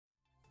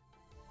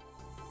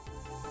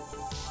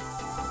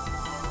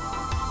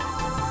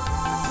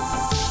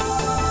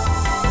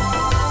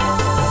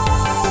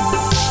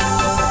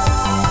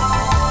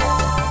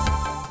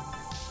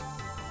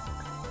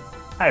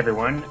Hi,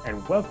 everyone,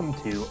 and welcome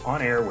to On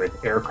Air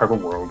with Air Cargo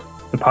World,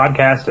 the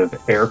podcast of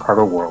Air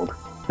Cargo World.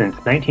 Since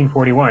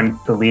 1941,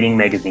 the leading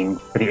magazine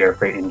for the air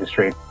freight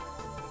industry.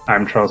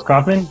 I'm Charles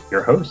Kaufman,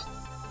 your host,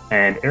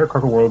 and Air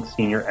Cargo World's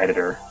senior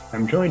editor.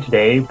 I'm joined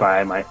today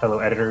by my fellow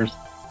editors,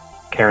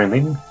 Karen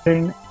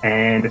Livingston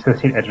and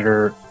associate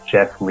editor,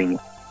 Jeff Lee.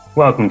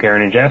 Welcome,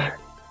 Karen and Jeff.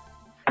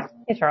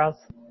 Hey, Charles.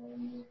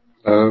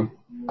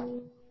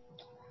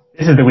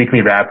 This is the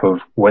weekly wrap of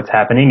what's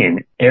happening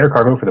in air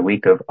cargo for the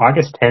week of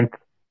August 10th,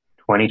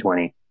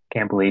 2020.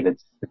 Can't believe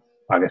it's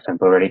August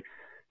 10th already.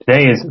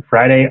 Today is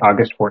Friday,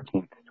 August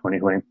 14th,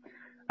 2020.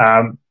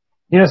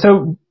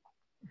 So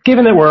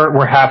given that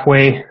we're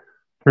halfway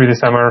through the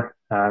summer,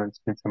 it's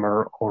been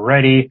summer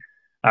already,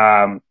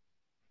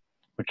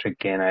 which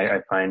again,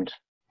 I find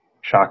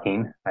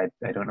shocking. I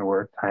don't know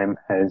where time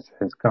has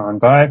gone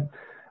by.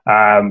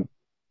 But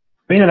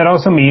that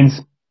also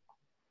means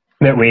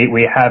that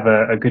we have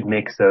a good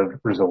mix of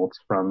results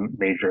from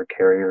major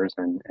carriers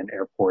and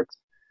airports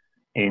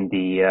in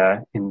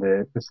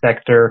the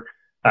sector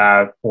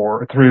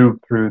through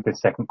the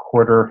second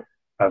quarter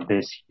of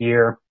this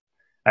year.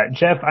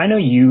 Jeff, I know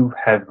you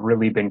have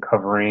really been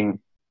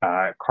covering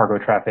cargo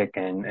traffic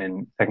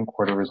and second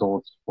quarter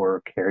results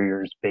for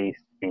carriers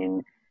based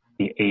in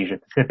the Asia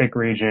Pacific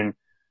region.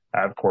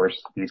 Of course,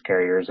 these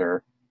carriers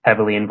are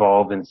heavily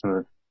involved in some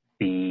of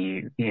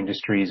the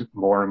industry's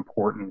more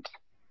important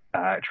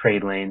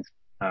trade lanes,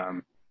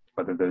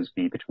 whether those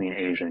be between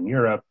Asia and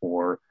Europe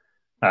or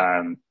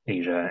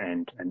Asia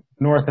and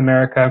North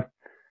America.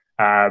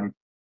 A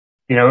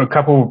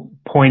couple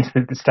points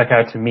that stuck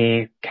out to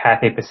me.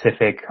 Cathay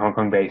Pacific, Hong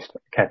Kong-based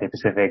Cathay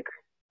Pacific,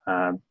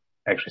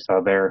 actually saw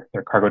their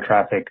cargo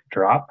traffic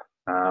drop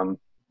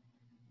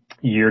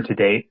year to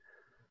date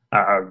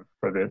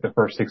for the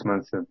first 6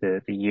 months of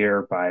the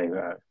year by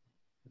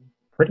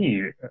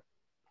pretty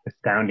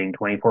astounding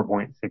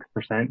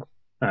 24.6%.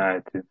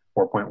 To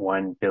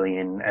 4.1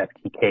 billion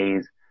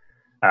FTKs,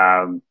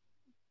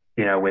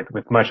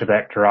 with much of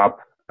that drop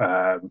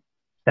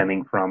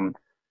stemming from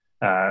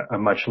a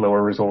much lower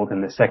result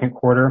in the second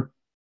quarter.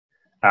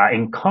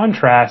 In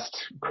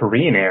contrast,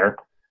 Korean Air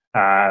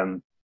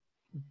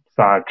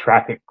saw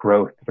traffic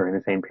growth during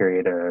the same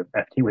period,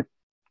 with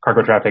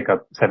cargo traffic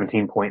up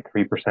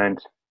 17.3%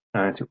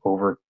 to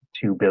over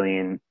 2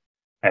 billion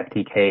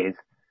FTKs.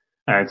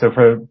 And so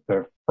for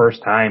the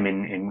first time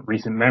in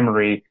recent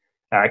memory,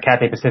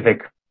 Cathay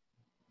Pacific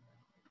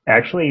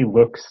actually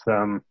looks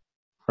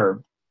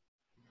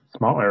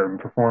smaller and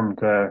performed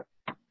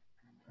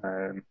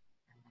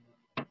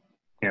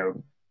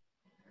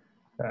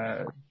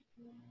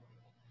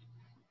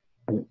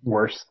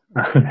worse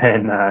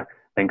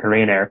than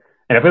Korean Air.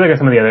 And if we look at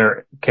some of the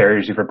other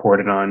carriers you've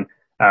reported on,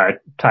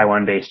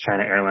 Taiwan-based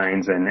China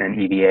Airlines and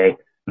EVA,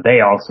 they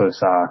also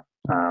saw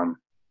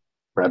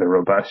rather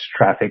robust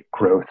traffic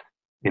growth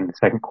in the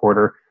second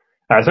quarter.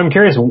 So I'm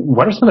curious,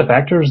 what are some of the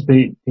factors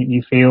that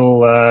you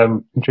feel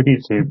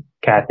contribute to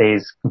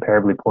Cathay's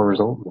comparably poor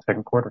result in the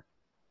second quarter?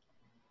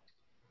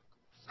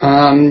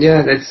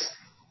 It's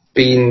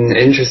been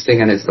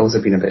interesting, and it's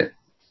also been a bit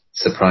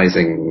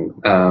surprising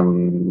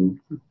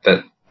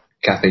that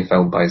Cathay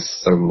fell by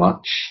so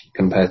much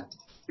compared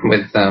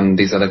with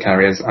these other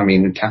carriers. I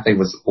mean, Cathay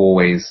was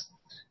always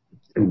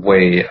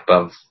way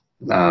above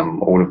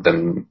all of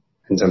them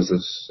in terms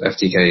of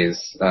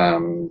FTKs.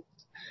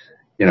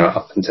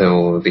 Up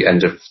until the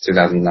end of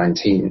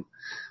 2019.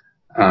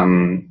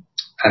 And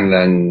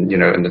then,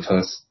 in the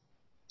first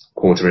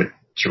quarter, it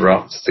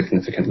dropped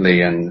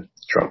significantly and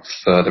dropped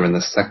further in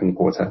the second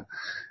quarter.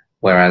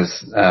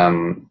 Whereas,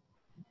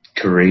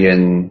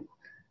 Korean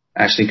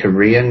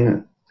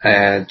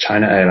Air,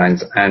 China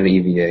Airlines and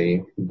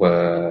EVA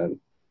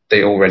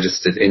they all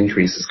registered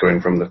increases going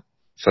from the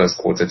first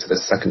quarter to the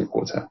second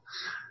quarter.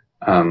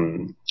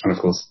 And of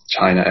course,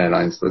 China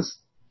Airlines was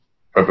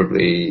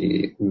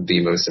probably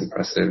the most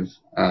impressive.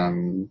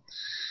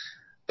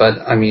 But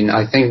I mean,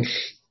 I think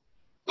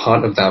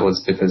part of that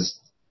was because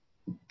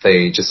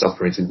they just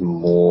operated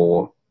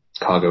more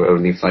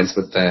cargo-only flights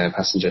with their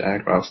passenger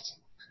aircraft.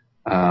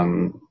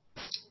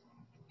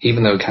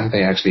 Even though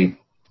Cathay actually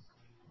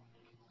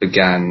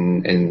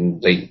began in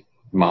late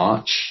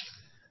March,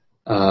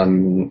 I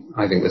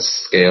think the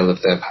scale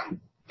of their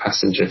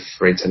passenger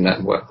freighter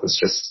network was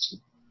just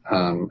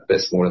a bit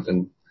smaller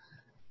than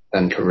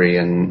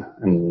Korean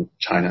and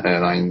China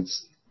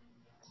Airlines.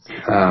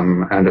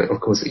 And of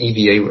course,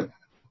 EVA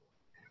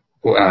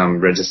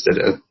registered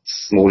a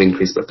small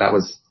increase, but that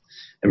was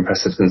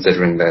impressive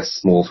considering their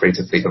small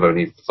freighter fleet of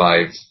only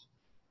 5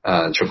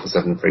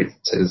 777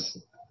 freighters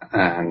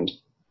and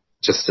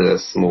just a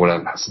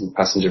smaller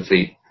passenger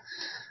fleet.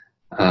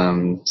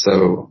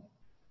 So,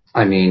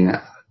 I mean,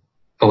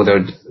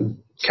 although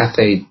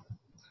Cathay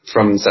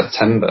from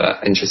September,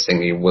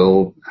 interestingly,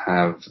 will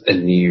have a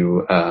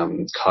new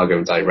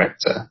cargo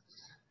director,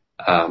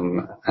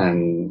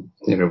 and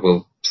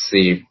we'll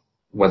see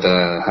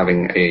whether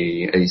having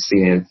a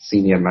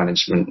senior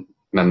management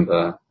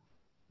member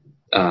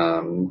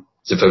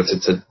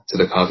devoted to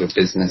the cargo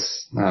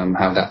business,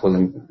 how that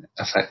will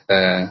affect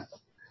their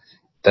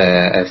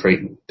their air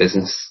freight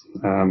business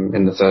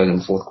in the third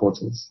and fourth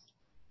quarters.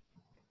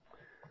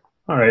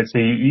 All right. So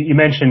you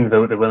mentioned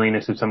the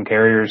willingness of some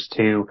carriers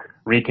to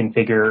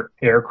reconfigure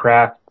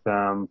aircraft,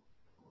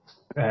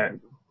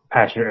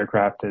 passenger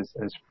aircraft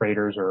as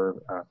freighters or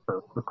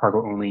for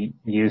cargo only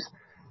use.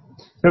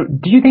 So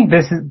do you think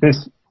this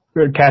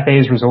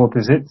Cathay's result,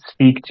 does it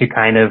speak to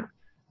kind of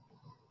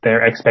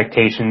their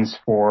expectations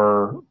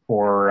for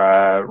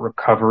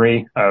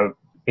recovery of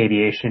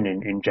aviation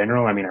in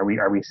general? I mean,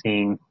 are we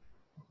seeing,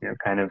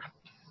 kind of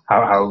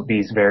how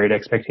these varied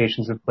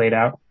expectations have played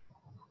out?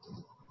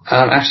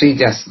 Actually,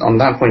 yes. On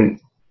that point,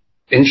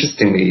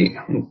 interestingly,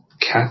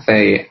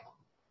 Cathay,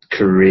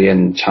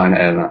 Korean, China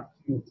Airlines,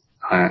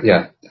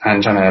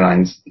 and China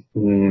Airlines,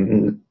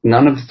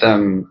 none of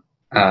them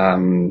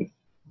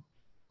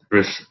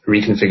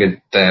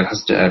reconfigured their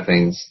passenger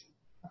airplanes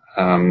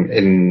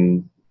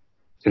in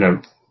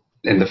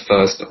the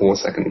first or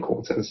second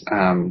quarters.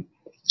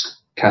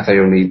 Cathay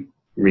only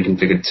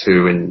reconfigured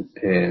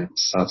 2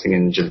 starting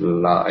in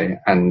July,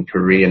 and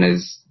Korean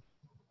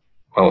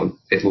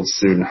it will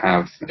soon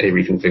have a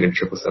reconfigured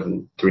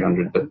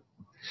 777-300, but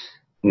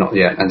not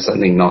yet, and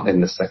certainly not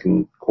in the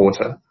second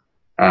quarter.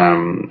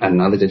 And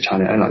neither did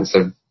China Airlines.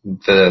 So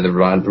the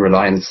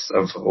reliance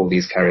of all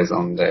these carriers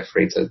on their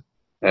freighter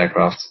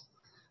aircraft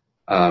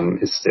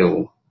is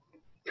still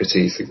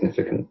pretty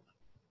significant.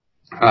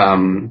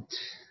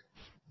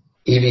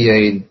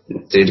 EVA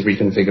did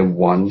reconfigure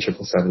 1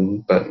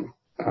 777, but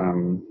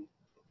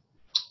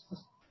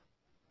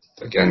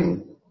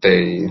again,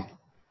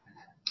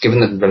 given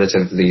the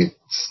relatively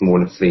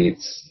smaller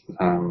fleets,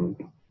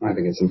 I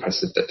think it's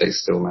impressive that they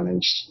still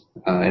managed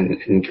an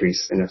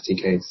increase in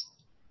FTKs.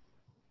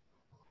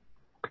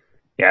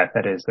 Yeah,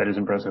 that is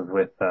impressive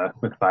with 5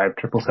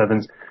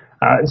 777s.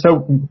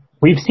 So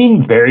we've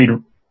seen varied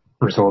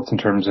results in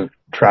terms of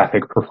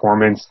traffic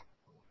performance.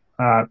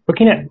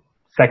 Looking at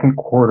second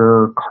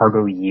quarter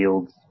cargo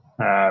yields,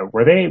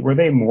 were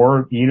they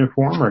more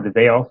uniform, or did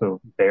they also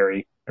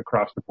vary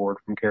across the board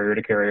from carrier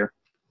to carrier?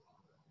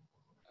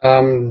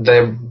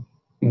 There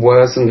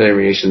were some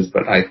variations,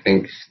 but I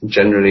think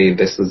generally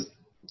this was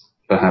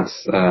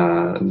perhaps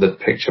the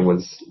picture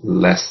was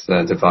less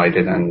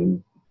divided,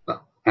 and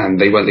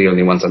they weren't the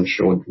only ones. I'm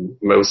sure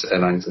most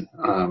airlines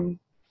around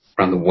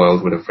the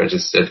world would have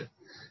registered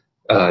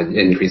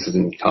increases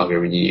in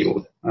cargo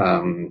yield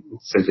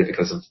simply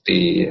because of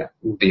the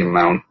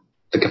amount,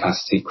 the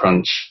capacity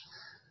crunch,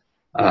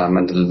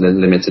 and the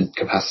limited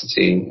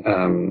capacity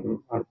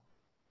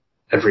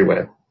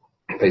everywhere,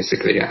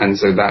 basically. And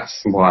so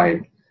that's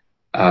why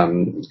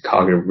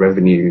cargo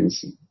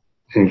revenues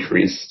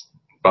increased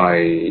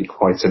by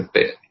quite a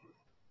bit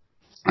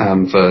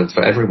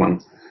for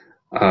everyone,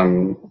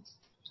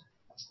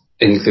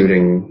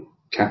 including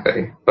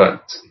Cathay.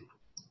 But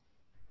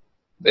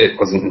it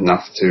wasn't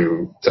enough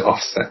to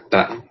offset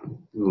that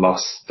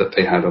loss that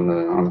they had on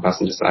the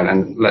passenger side.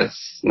 And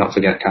let's not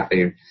forget,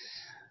 Cathay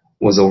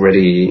was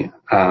already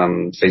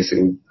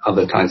facing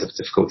other kinds of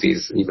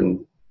difficulties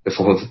even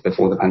before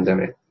the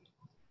pandemic.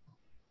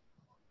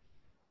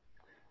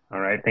 All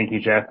right, thank you,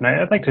 Jeff. And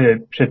I'd like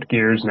to shift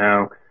gears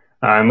now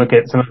and look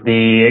at some of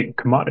the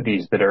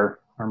commodities that are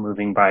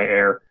moving by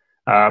air.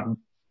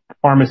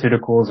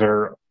 Pharmaceuticals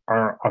are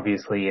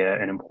obviously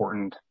an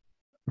important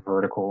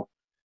vertical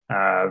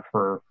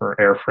for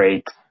air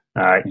freight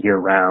year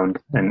round,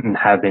 and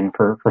have been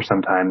for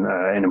some time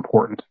an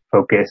important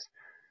focus.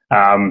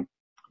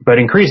 But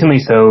increasingly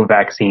so,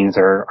 vaccines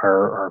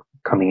are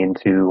coming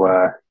into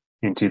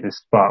the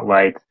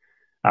spotlight,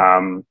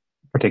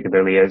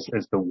 particularly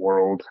as the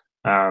world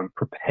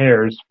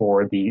prepares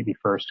for the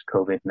first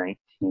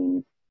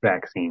COVID-19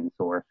 vaccines,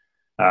 or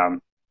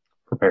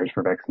prepares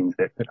for vaccines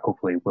that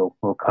hopefully will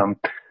come.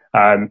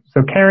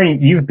 So Karen,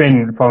 you've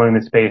been following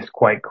the space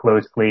quite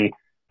closely,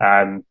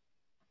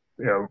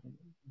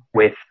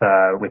 with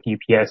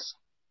UPS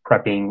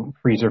prepping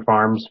freezer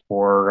farms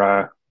for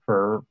a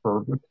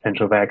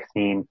potential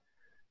vaccine.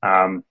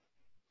 And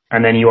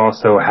then you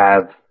also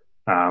have,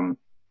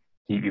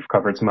 you've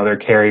covered some other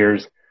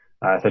carriers,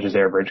 such as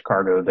Airbridge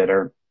Cargo, that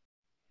are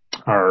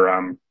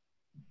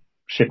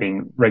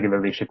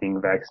regularly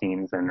shipping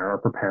vaccines and are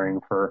preparing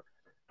for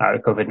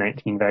the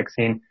COVID-19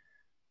 vaccine.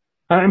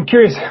 I'm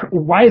curious,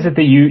 why is it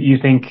that you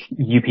think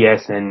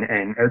UPS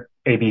and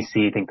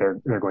ABC think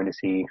they're going to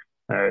see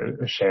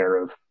a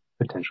share of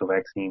potential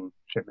vaccine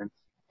shipments?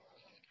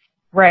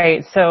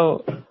 Right.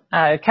 So,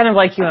 kind of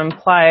like you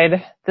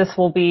implied, this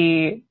will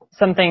be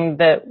something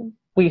that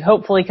we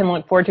hopefully can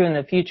look forward to in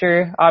the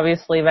future.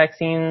 Obviously,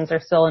 vaccines are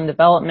still in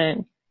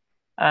development,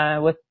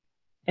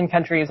 in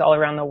countries all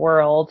around the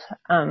world.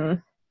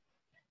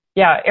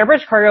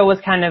 Airbridge Cargo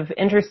was kind of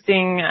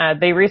interesting.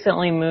 They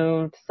recently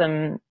moved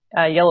some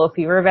yellow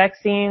fever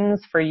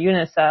vaccines for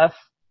UNICEF,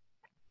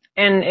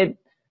 and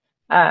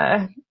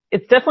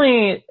it's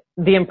definitely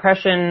the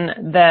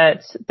impression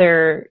that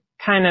they're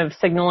kind of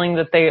signaling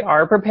that they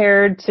are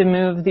prepared to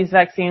move these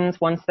vaccines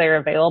once they're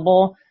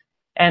available.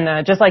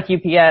 And just like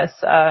UPS,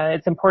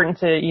 it's important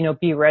to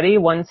be ready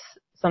once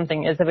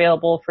something is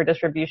available for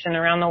distribution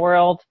around the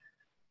world.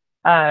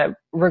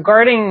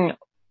 regarding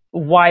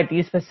why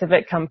these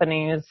specific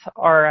companies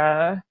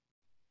are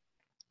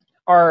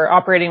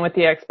operating with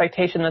the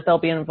expectation that they'll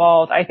be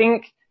involved, I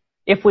think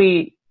if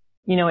we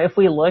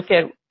look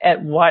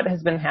at what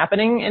has been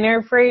happening in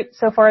air freight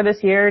so far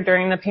this year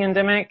during the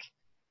pandemic,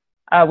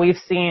 we've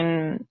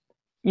seen,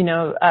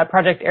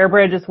 Project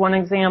Airbridge is one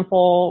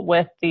example,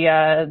 with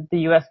the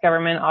U.S.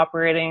 government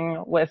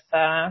operating with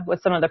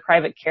some of the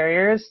private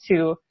carriers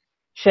to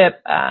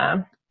ship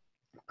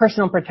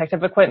personal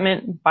protective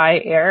equipment by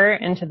air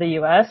into the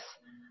U.S.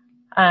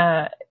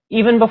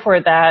 Even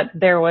before that,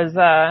 there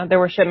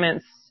were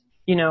shipments,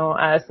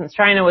 since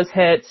China was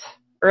hit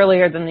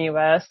earlier than the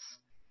U.S.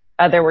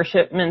 There were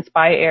shipments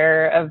by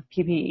air of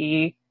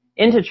PPE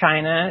into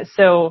China.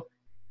 So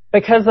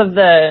because of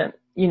the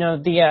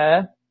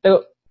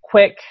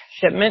quick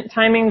shipment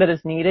timing that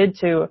is needed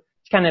to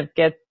kind of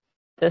get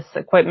this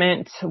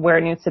equipment where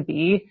it needs to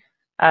be,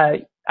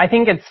 I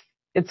think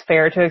it's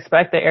fair to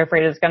expect that air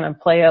freight is going to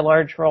play a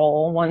large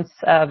role once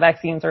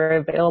vaccines are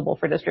available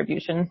for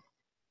distribution.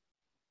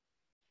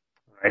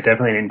 Right,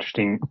 definitely an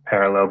interesting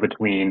parallel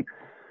between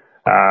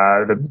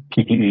the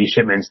PPE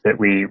shipments that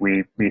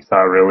we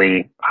saw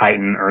really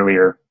heighten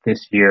earlier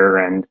this year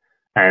and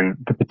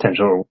the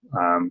potential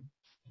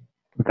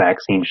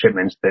vaccine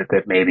shipments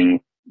that may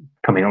be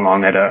coming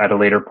along at a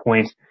later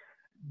point.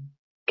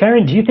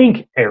 Karen, do you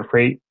think air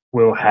freight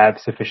will have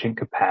sufficient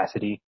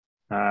capacity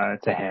to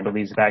handle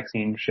these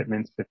vaccine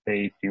shipments if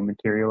they do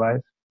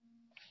materialize?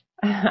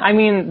 I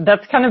mean,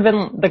 that's kind of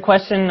been the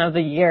question of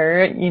the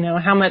year.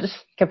 How much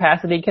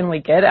capacity can we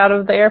get out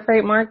of the air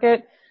freight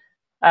market?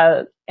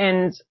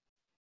 And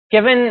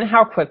given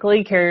how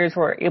quickly carriers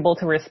were able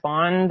to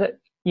respond,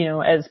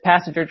 as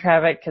passenger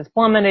traffic has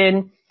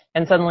plummeted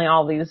and suddenly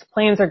all these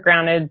planes are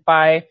grounded,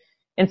 by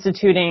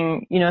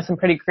instituting, some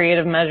pretty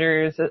creative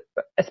measures,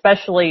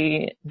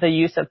 especially the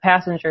use of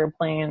passenger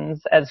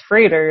planes as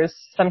freighters,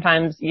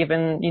 sometimes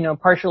even,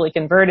 partially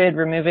converted,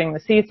 removing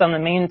the seats on the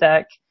main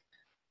deck.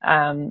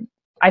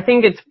 I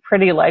think it's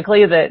pretty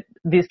likely that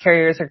these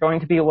carriers are going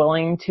to be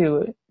willing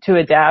to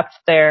adapt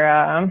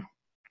their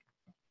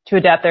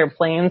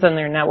planes and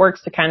their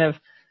networks to kind of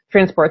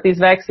transport these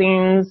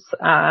vaccines.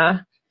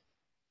 I'm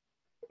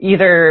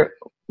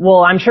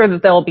sure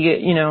that they'll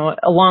be,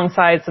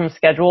 alongside some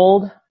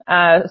scheduled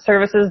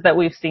services that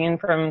we've seen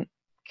from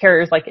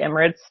carriers like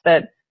Emirates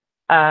that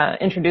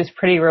introduce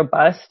pretty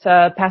robust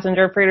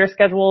passenger freighter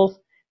schedules,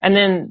 and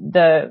then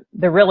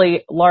the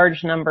really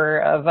large number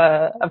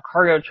of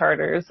cargo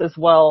charters as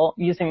well,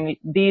 using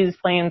these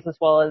planes as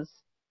well as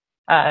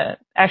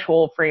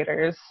actual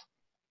freighters.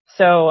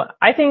 So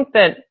I think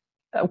that,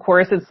 of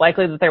course, it's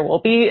likely that there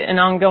will be an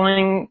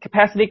ongoing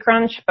capacity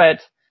crunch, but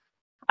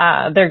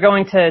they're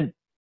going to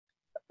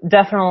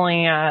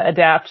definitely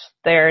adapt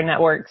their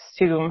networks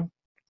to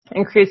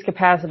increase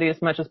capacity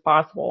as much as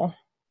possible.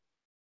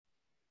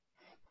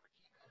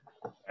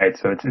 Right,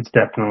 so it's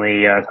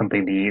definitely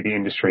something the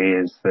industry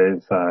is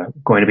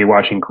going to be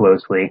watching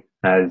closely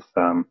as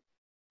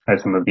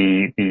some of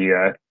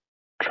the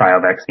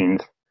trial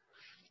vaccines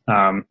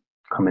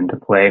come into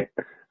play.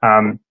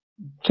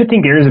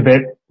 Shifting gears a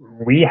bit,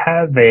 we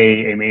have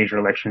a major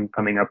election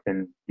coming up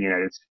in the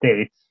United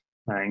States,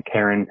 and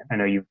Karen, I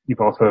know you've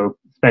also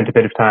spent a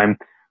bit of time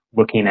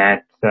looking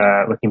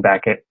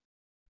back at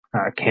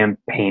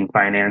campaign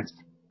finance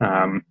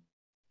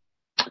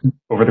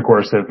over the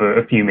course of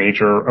a few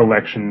major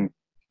election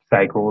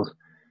cycles.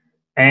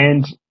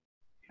 And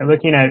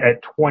looking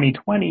at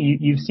 2020,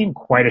 you've seen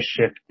quite a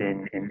shift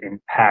in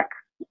PAC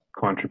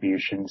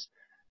contributions.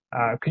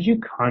 Could you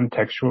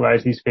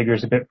contextualize these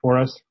figures a bit for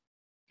us?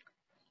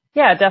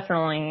 Yeah,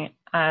 definitely.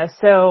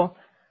 So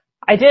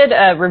I did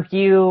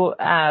review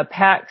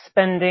PAC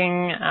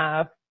spending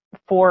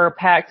for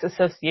PACs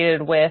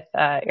associated with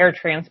air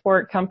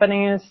transport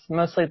companies.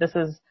 Mostly this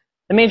is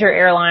the major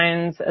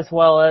airlines as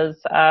well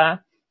as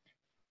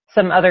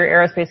some other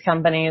aerospace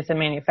companies and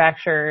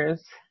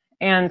manufacturers.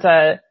 And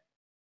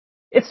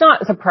it's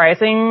not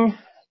surprising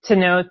to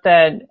note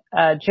that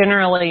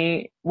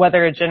generally,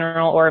 whether a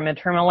general or a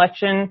midterm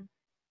election,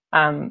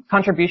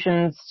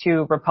 contributions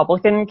to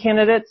Republican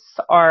candidates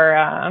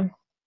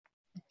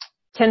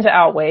tend to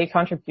outweigh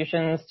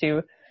contributions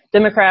to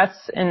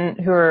Democrats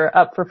who are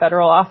up for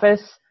federal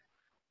office.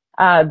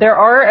 There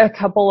are a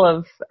couple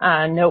of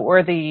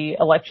noteworthy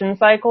election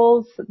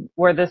cycles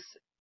where this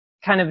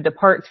kind of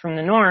departs from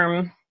the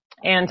norm.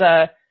 And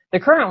the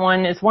current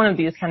one is one of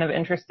these kind of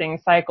interesting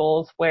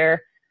cycles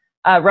where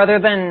rather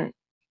than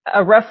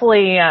a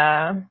roughly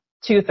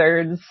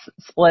 2/3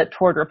 split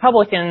toward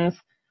Republicans,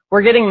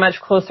 we're getting much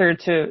closer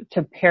to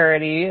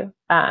parity.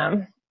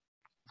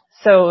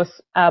 So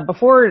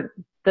before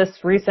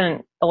this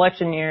recent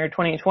election year,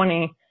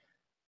 2020,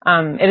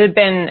 it had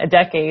been a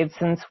decade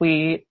since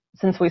we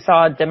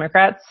saw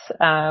Democrats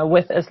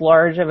with as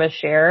large of a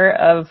share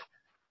of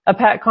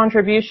PAC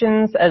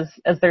contributions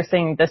as they're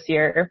seeing this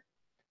year.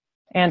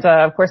 And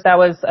of course, that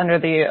was under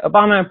the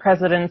Obama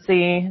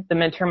presidency, the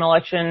midterm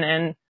election,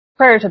 and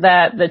prior to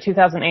that, the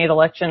 2008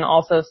 election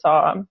also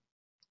saw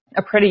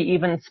a pretty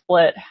even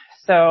split.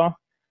 So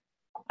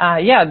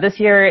this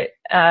year,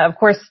 of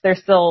course,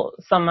 there's still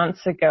some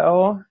months to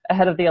go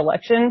ahead of the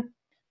election,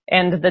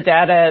 and the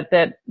data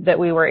that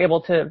we were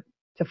able to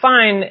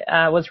find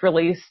was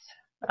released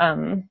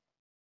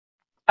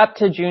up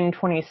to June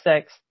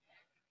 26th.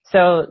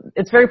 So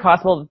it's very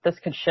possible that this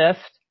could shift.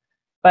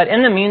 But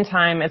in the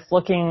meantime, it's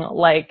looking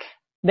like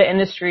the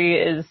industry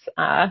is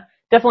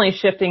definitely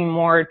shifting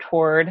more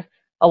toward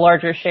a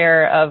larger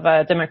share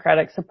of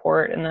Democratic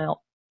support in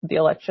the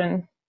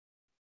election.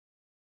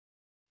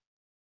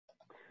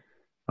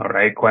 All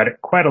right,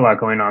 quite a lot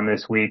going on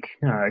this week.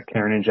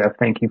 Karen and Jeff,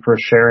 thank you for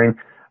sharing.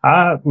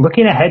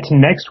 Looking ahead to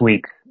next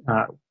week,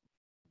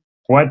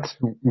 what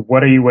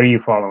are you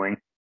following?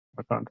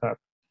 What's on top?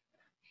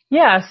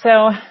 Yeah,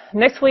 so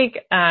next week,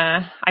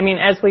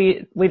 as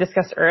we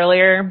discussed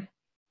earlier,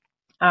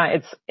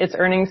 it's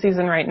earnings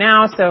season right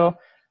now, so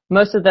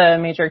most of the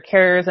major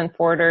carriers and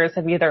forwarders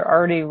have either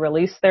already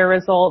released their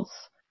results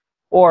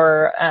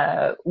or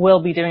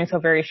will be doing so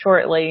very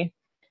shortly.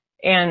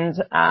 And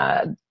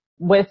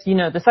with,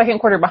 the second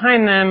quarter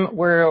behind them,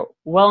 we're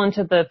well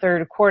into the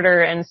third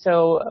quarter, and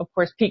so, of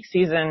course, peak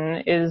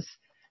season is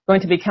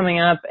going to be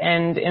coming up,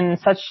 and in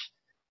such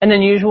an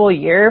unusual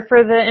year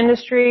for the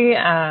industry,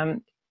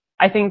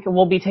 I think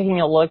we'll be taking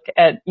a look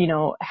at,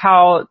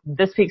 how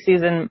this peak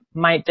season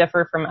might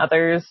differ from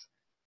others.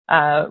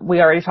 We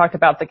already talked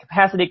about the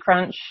capacity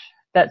crunch.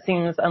 That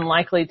seems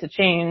unlikely to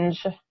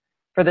change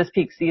for this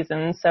peak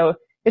season. So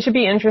it should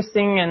be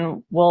interesting,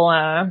 and we'll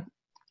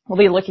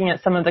be looking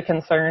at some of the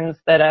concerns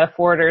that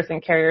forwarders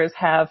and carriers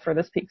have for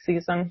this peak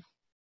season.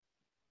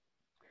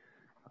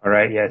 All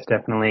right. Yes,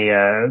 definitely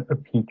a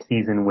peak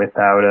season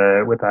without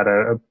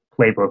a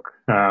playbook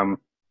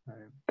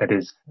that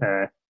is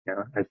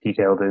as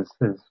detailed as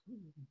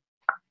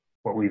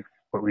what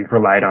we've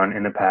relied on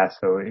in the past.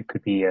 So it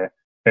could be a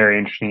very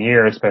interesting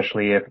year,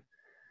 especially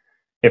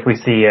if we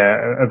see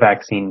a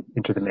vaccine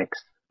into the mix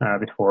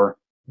before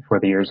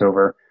the year's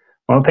over.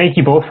 Well, thank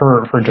you both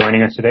for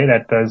joining us today.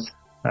 That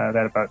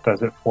about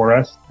does it for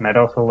us. And I'd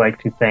also like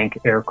to thank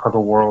Air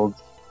Cargo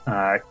World's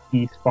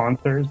key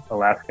sponsors: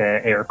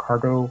 Alaska Air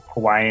Cargo,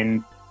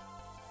 Hawaiian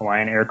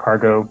Air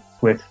Cargo,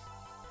 Swiss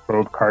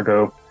World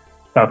Cargo,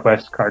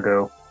 Southwest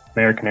Cargo,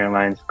 American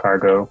Airlines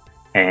Cargo,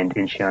 and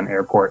Incheon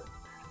Airport.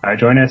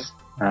 Join us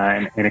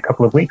in a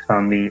couple of weeks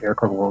on the Air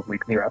Cargo World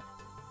Weekly Wrap.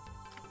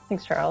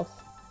 Thanks, Charles.